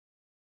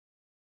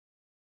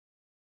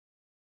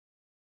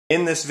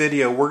In this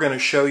video, we're going to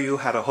show you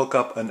how to hook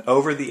up an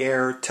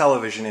over-the-air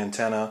television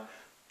antenna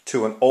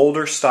to an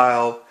older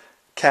style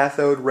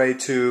cathode ray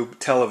tube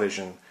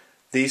television.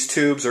 These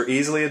tubes are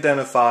easily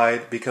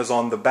identified because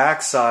on the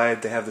back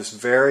side they have this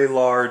very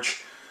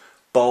large,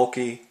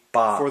 bulky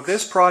box. For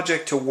this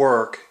project to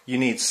work, you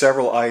need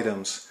several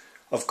items.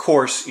 Of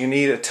course, you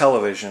need a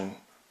television,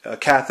 a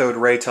cathode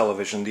ray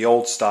television, the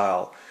old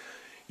style.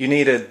 You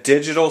need a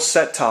digital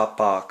set-top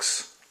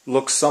box.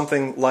 Looks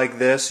something like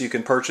this. You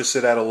can purchase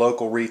it at a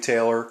local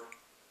retailer.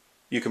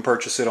 You can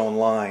purchase it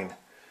online.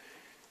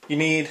 You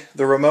need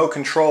the remote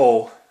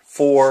control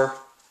for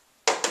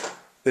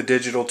the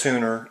digital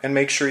tuner, and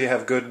make sure you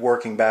have good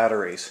working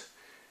batteries.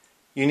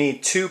 You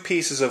need two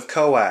pieces of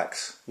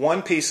coax.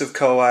 One piece of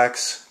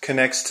coax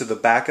connects to the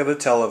back of the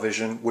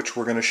television, which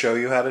we're going to show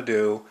you how to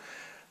do.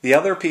 The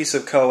other piece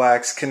of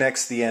coax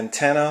connects the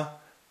antenna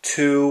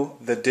to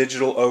the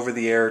digital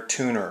over-the-air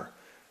tuner.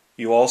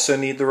 You also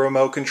need the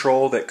remote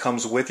control that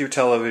comes with your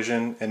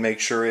television, and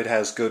make sure it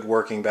has good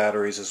working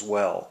batteries as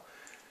well.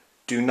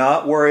 Do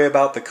not worry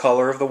about the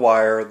color of the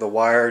wire. The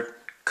wire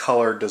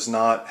color does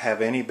not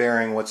have any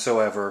bearing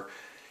whatsoever.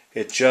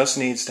 It just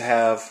needs to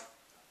have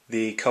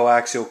the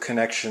coaxial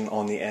connection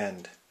on the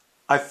end.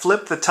 I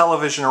flipped the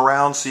television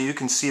around so you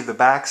can see the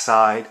back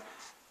side.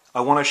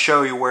 I want to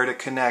show you where to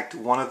connect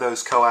one of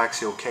those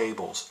coaxial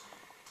cables.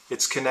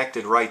 It's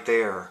connected right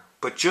there.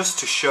 But just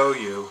to show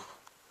you,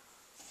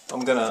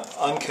 I'm going to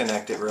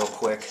unconnect it real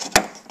quick,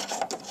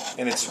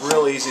 and it's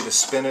real easy to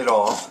spin it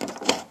off.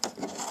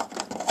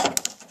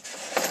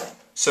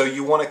 So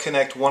you want to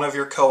connect one of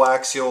your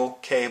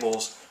coaxial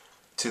cables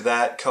to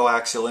that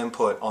coaxial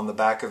input on the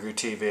back of your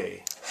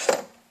TV.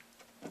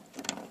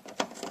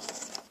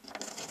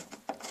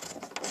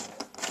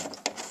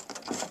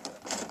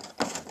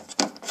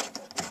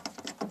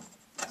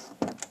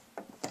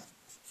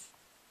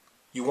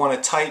 You want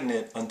to tighten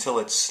it until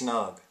it's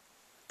snug.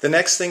 The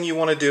next thing you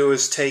want to do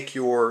is take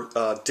your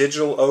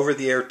digital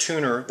over-the-air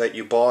tuner that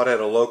you bought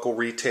at a local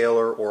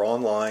retailer or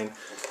online,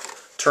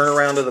 turn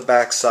around to the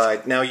back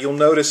side. Now you'll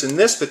notice in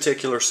this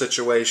particular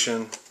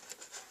situation,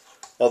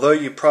 although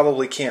you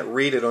probably can't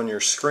read it on your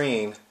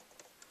screen,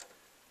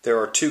 there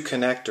are two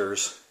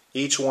connectors.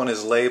 Each one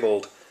is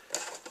labeled.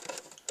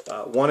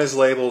 One is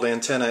labeled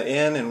antenna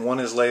in and one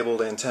is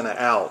labeled antenna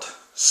out.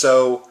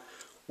 So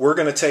we're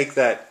going to take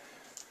that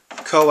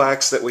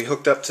coax that we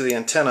hooked up to the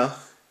antenna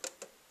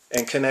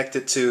and connect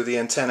it to the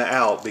antenna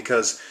out,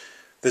 because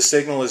the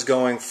signal is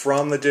going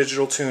from the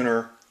digital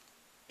tuner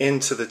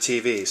into the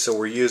TV, so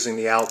we're using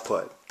the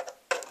output.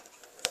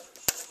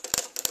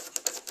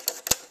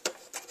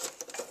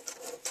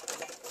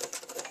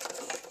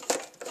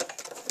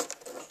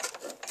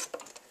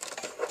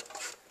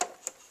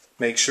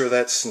 Make sure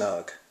that's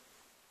snug.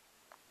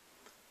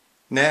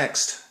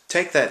 Next,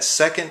 take that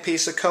second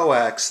piece of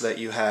coax that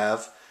you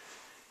have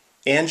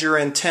and your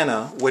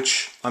antenna,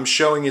 which I'm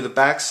showing you the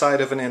back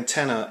side of an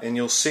antenna, and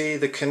you'll see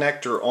the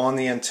connector on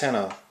the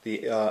antenna,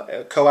 the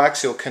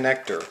coaxial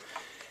connector,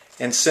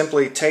 and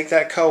simply take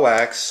that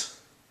coax,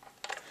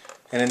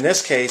 and in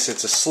this case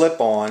it's a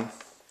slip-on.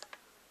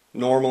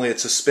 Normally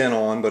it's a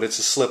spin-on, but it's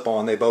a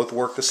slip-on. They both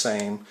work the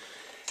same,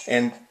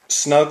 and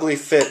snugly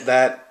fit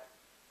that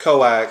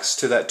coax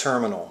to that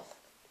terminal.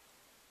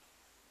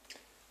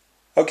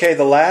 Okay,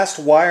 the last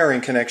wiring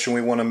connection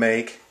we want to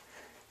make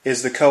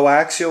is the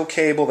coaxial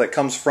cable that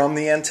comes from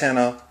the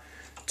antenna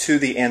to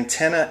the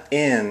antenna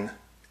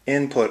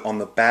input on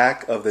the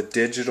back of the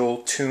digital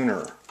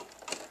tuner.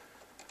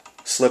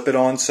 Slip it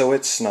on so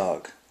it's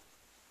snug.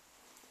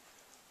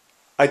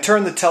 I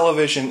turned the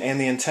television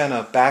and the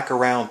antenna back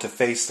around to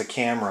face the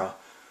camera.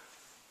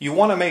 You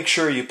want to make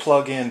sure you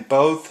plug in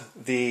both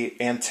the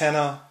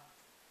antenna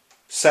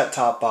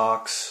set-top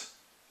box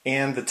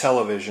and the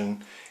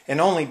television, and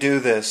only do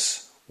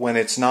this when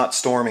it's not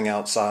storming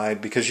outside,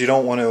 because you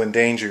don't want to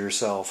endanger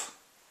yourself.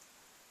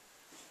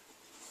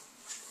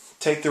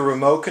 Take the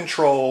remote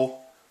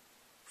control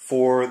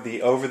for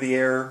the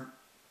over-the-air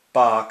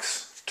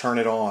box, turn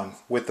it on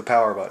with the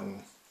power button.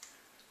 You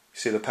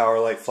see the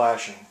power light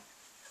flashing.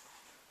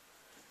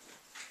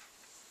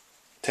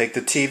 Take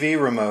the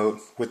TV remote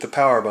with the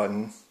power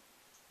button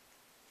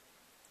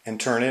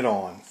and turn it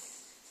on.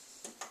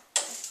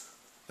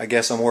 I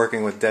guess I'm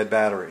working with dead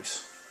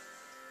batteries.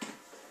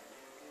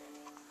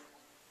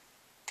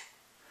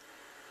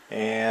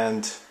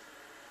 And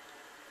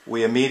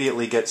we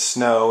immediately get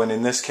snow, and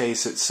in this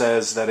case it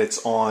says that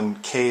it's on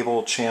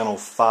cable channel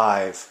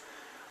 5.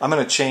 I'm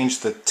going to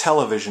change the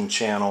television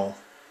channel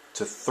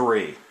to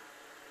 3,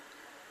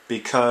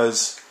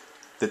 because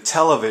the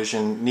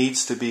television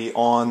needs to be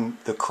on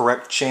the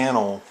correct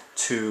channel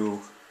to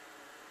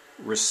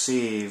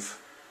receive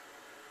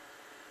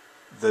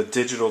the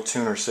digital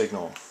tuner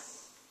signal.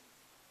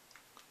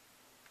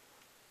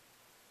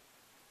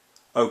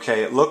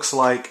 Okay, it looks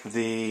like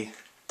the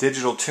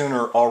digital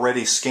tuner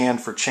already scanned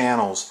for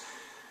channels.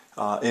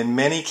 In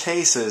many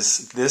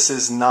cases, this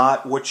is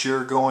not what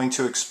you're going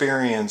to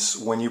experience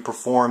when you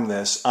perform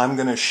this. I'm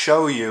going to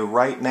show you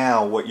right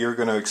now what you're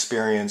going to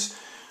experience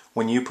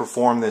when you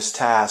perform this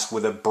task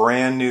with a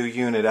brand new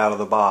unit out of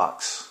the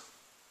box.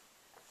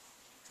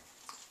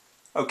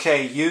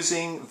 Okay,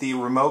 using the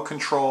remote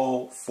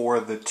control for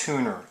the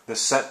tuner, the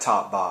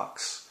set-top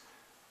box,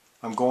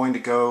 I'm going to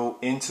go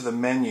into the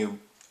menu.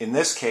 In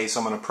this case,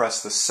 I'm going to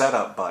press the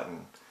setup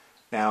button.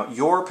 Now,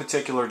 your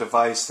particular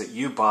device that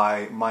you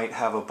buy might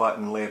have a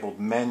button labeled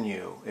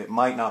menu. It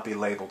might not be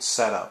labeled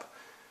setup.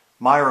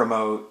 My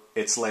remote,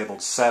 it's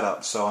labeled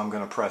setup, so I'm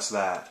going to press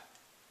that.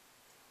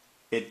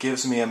 It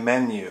gives me a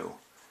menu.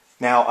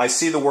 Now, I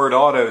see the word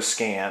auto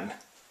scan,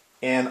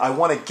 and I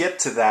want to get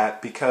to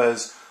that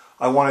because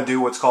I want to do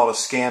what's called a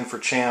scan for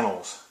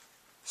channels.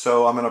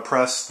 So I'm going to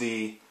press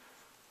the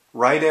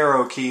right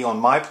arrow key on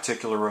my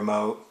particular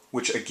remote,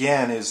 which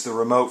again is the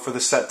remote for the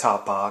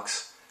set-top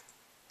box.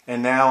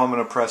 And now I'm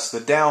going to press the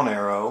down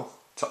arrow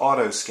to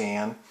auto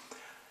scan.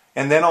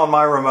 And then on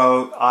my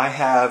remote I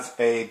have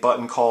a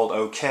button called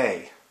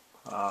OK.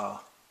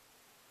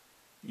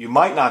 You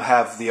might not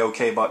have the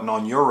OK button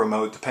on your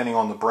remote depending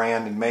on the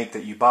brand and make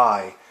that you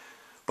buy,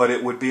 but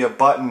it would be a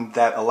button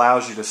that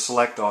allows you to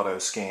select auto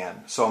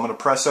scan. So I'm going to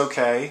press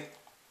OK.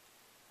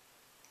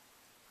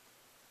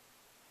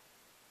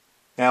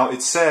 Now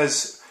it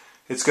says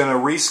it's going to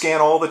rescan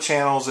all the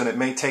channels and it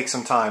may take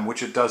some time,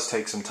 which it does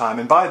take some time.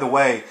 And by the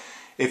way,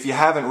 if you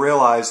haven't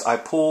realized, I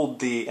pulled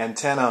the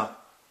antenna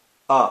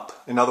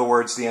up. In other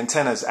words, the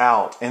antenna's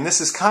out. And this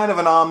is kind of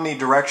an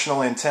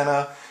omnidirectional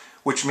antenna,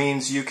 which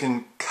means you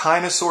can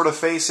kind of sort of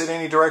face it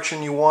any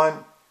direction you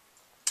want.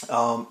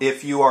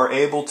 If you are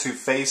able to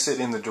face it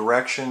in the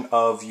direction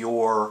of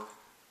your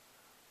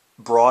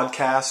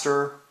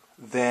broadcaster,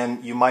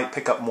 then you might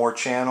pick up more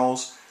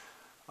channels.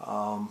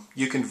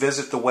 You can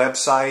visit the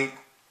website.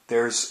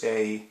 There's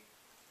an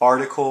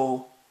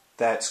article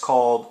that's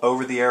called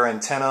Over-the-Air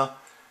Antenna.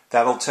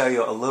 That'll tell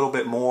you a little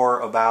bit more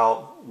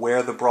about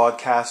where the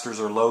broadcasters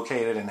are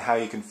located and how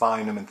you can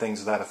find them and things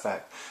of that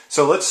effect.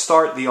 So let's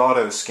start the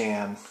auto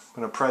scan. I'm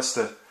going to press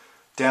the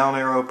down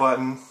arrow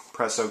button,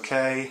 press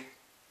OK.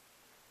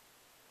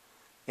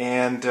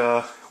 And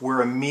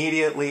we're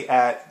immediately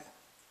at,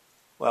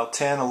 well,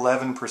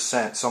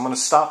 10-11%. So I'm going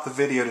to stop the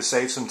video to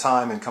save some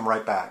time and come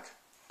right back.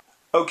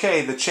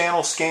 Okay, the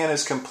channel scan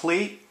is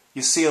complete.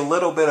 You see a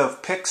little bit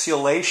of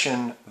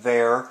pixelation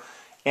there.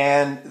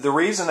 And the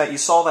reason that you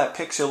saw that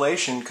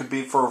pixelation could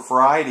be for a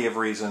variety of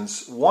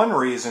reasons. One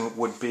reason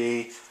would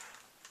be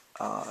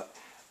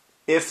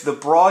if the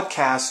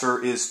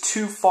broadcaster is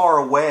too far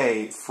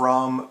away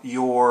from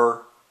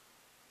your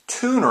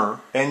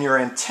tuner and your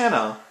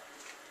antenna,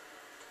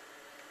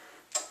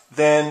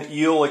 then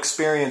you'll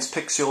experience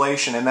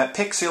pixelation. And that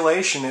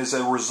pixelation is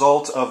a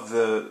result of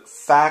the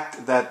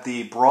fact that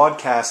the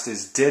broadcast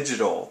is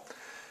digital.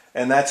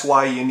 And that's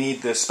why you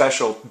need this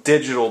special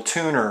digital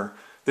tuner.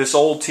 This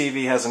old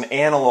TV has an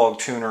analog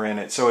tuner in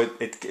it, so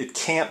it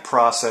can't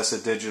process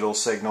a digital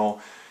signal.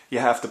 You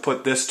have to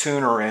put this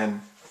tuner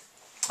in.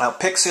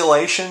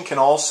 Pixelation can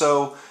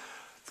also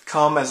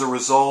come as a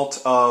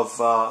result of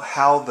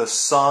how the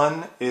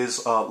sun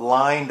is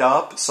lined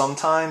up.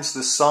 Sometimes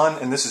the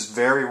sun, and this is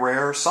very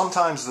rare,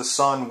 sometimes the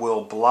sun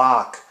will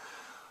block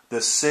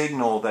the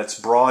signal that's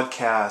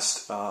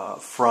broadcast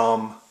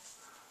from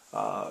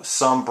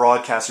some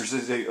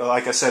broadcasters.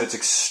 Like I said, it's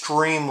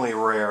extremely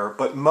rare,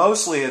 but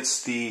mostly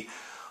it's the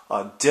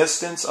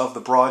distance of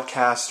the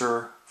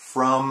broadcaster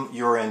from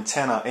your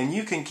antenna. And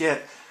you can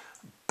get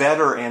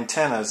better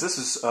antennas. This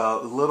is a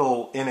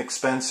little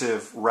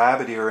inexpensive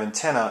rabbit ear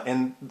antenna.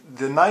 And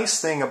the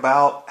nice thing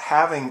about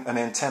having an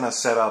antenna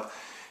set up,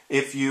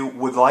 if you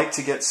would like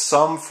to get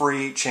some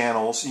free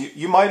channels,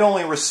 you might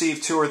only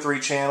receive 2 or 3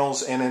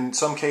 channels, and in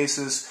some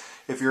cases,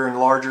 if you're in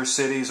larger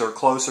cities or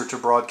closer to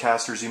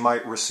broadcasters, you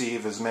might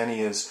receive as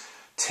many as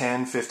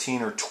 10,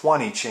 15, or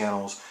 20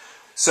 channels.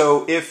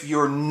 So if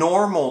your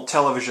normal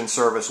television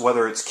service,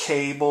 whether it's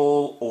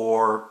cable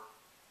or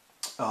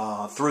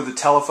through the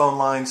telephone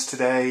lines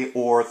today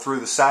or through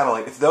the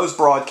satellite, if those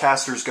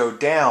broadcasters go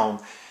down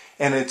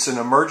and it's an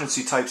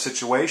emergency type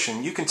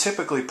situation, you can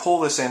typically pull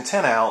this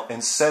antenna out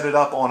and set it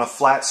up on a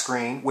flat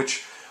screen,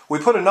 which we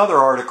put another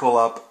article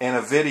up and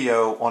a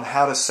video on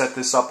how to set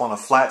this up on a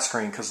flat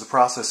screen because the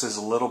process is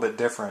a little bit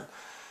different.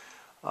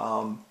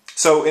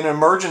 So in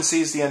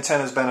emergencies, the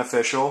antenna is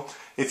beneficial.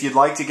 If you'd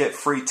like to get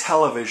free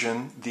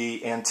television,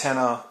 the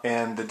antenna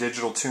and the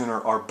digital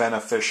tuner are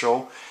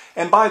beneficial.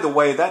 And by the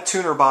way, that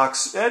tuner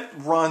box, it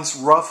runs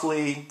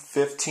roughly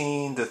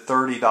 $15 to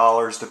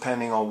 $30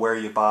 depending on where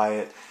you buy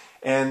it.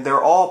 And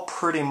they're all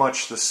pretty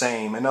much the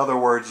same. In other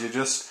words, you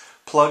just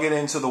plug it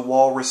into the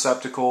wall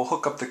receptacle,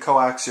 hook up the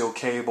coaxial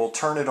cable,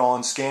 turn it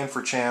on, scan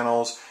for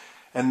channels,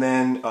 and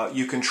then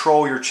you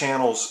control your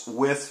channels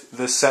with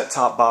the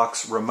set-top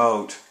box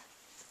remote.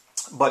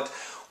 But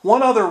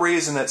one other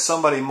reason that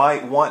somebody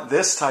might want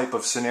this type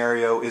of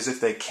scenario is if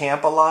they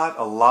camp a lot.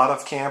 A lot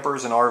of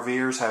campers and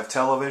RVers have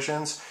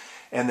televisions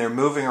and they're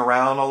moving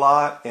around a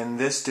lot, and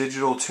this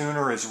digital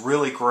tuner is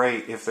really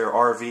great if their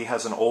RV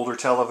has an older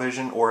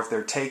television or if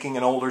they're taking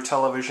an older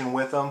television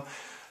with them.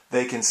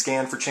 they can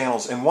scan for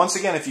channels. And once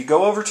again, if you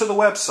go over to the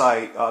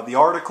website,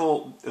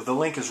 the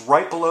link is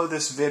right below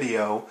this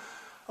video.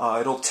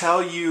 It'll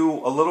tell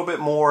you a little bit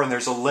more, and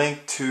there's a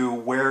link to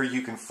where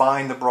you can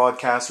find the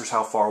broadcasters,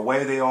 how far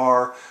away they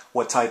are,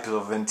 what type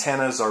of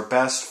antennas are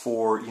best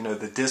for,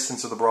 the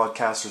distance of the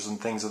broadcasters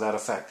and things of that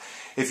effect.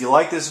 If you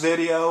like this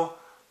video,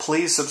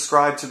 please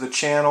subscribe to the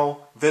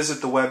channel, visit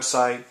the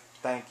website.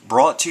 Thank you.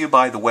 Brought to you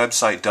by the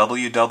website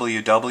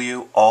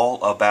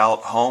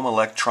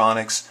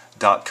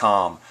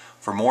www.allabouthomeelectronics.com.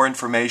 For more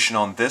information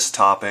on this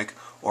topic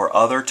or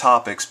other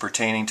topics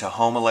pertaining to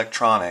home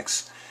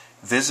electronics,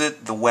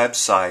 visit the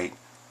website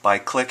by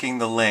clicking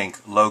the link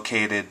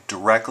located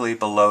directly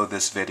below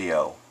this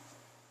video.